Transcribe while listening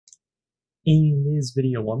In this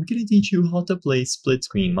video, I'm going to teach you how to play split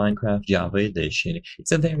screen Minecraft Java Edition.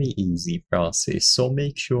 It's a very easy process, so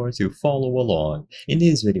make sure to follow along. In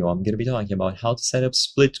this video, I'm going to be talking about how to set up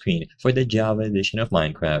split screen for the Java edition of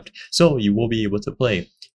Minecraft, so you will be able to play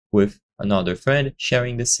with another friend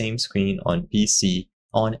sharing the same screen on PC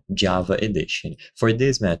on Java Edition. For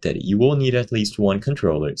this method, you will need at least one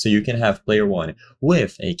controller, so you can have player 1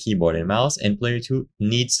 with a keyboard and mouse, and player 2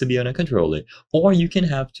 needs to be on a controller, or you can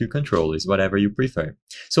have two controllers, whatever you prefer.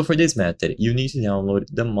 So for this method, you need to download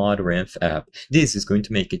the ModRanth app. This is going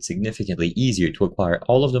to make it significantly easier to acquire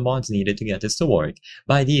all of the mods needed to get this to work.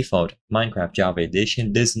 By default, Minecraft Java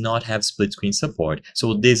Edition does not have split screen support,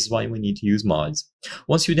 so this is why we need to use mods.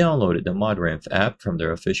 Once you download the ModRanth app from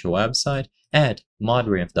their official website at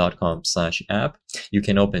modranth.com/app, you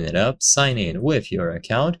can open it up, sign in with your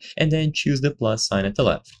account, and then choose the plus sign at the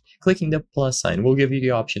left. Clicking the plus sign will give you the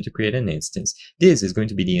option to create an instance. This is going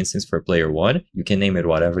to be the instance for player 1. You can name it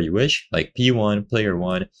whatever you wish, like P1, player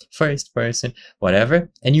 1, first person,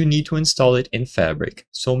 whatever, and you need to install it in Fabric.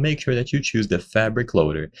 So make sure that you choose the Fabric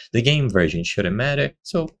loader. The game version shouldn't matter,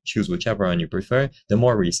 so choose whichever one you prefer, the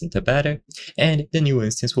more recent the better, and the new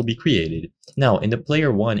instance will be created. Now, in the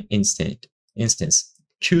player 1 instance,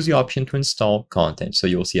 choose the option to install content. So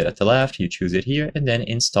you'll see it at the left, you choose it here, and then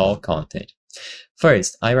install content.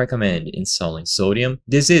 First, I recommend installing Sodium.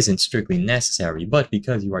 This isn't strictly necessary, but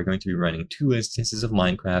because you are going to be running two instances of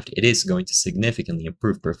Minecraft, it is going to significantly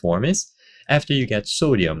improve performance. After you get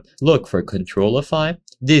Sodium, look for Controlify.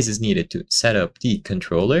 This is needed to set up the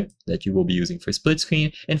controller that you will be using for split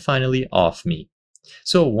screen, and finally OffMe.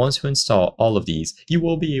 So once you install all of these, you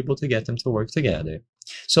will be able to get them to work together.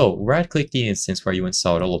 So right-click the instance where you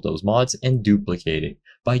installed all of those mods and duplicate it.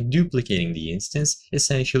 By duplicating the instance,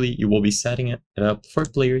 essentially you will be setting it up for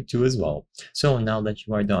player 2 as well. So now that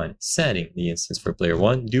you are done setting the instance for player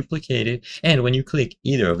 1, duplicate it, and when you click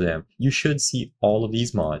either of them, you should see all of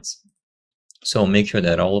these mods. So make sure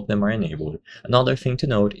that all of them are enabled. Another thing to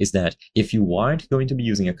note is that if you aren't going to be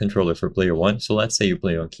using a controller for player 1, so let's say you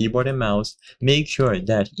play on keyboard and mouse, make sure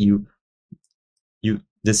that you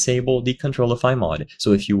disable the Controlify mod.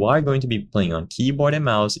 So if you are going to be playing on keyboard and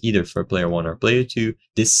mouse, either for player 1 or player 2,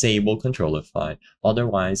 disable Controlify.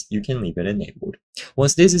 Otherwise, you can leave it enabled.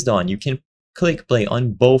 Once this is done, you can click play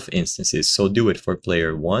on both instances. So do it for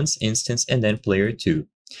player 1's instance and then player 2.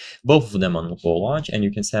 Both of them will launch, and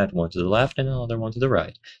you can set one to the left and another one to the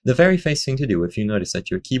right. The very first thing to do if you notice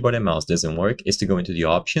that your keyboard and mouse doesn't work is to go into the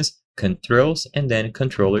options, controls, and then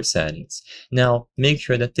controller settings. Now make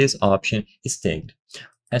sure that this option is ticked.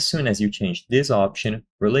 As soon as you change this option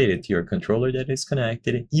related to your controller that is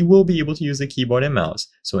connected, you will be able to use the keyboard and mouse.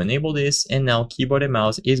 So enable this, and now keyboard and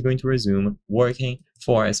mouse is going to resume working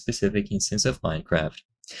for a specific instance of Minecraft.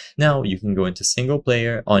 Now you can go into single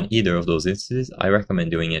player on either of those instances. I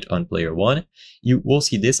recommend doing it on player 1. You will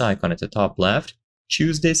see this icon at the top left.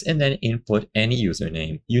 Choose this and then input any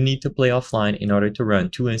username. You need to play offline in order to run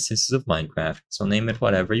two instances of Minecraft, so name it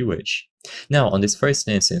whatever you wish. Now on this first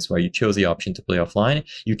instance where you chose the option to play offline,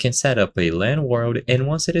 you can set up a LAN world, and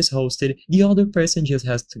once it is hosted, the other person just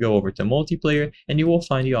has to go over to multiplayer and you will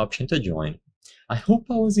find the option to join. I hope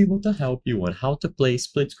I was able to help you on how to play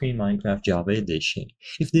split screen Minecraft Java Edition.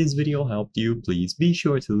 If this video helped you, please be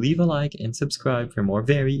sure to leave a like and subscribe for more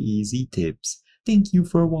very easy tips. Thank you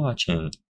for watching.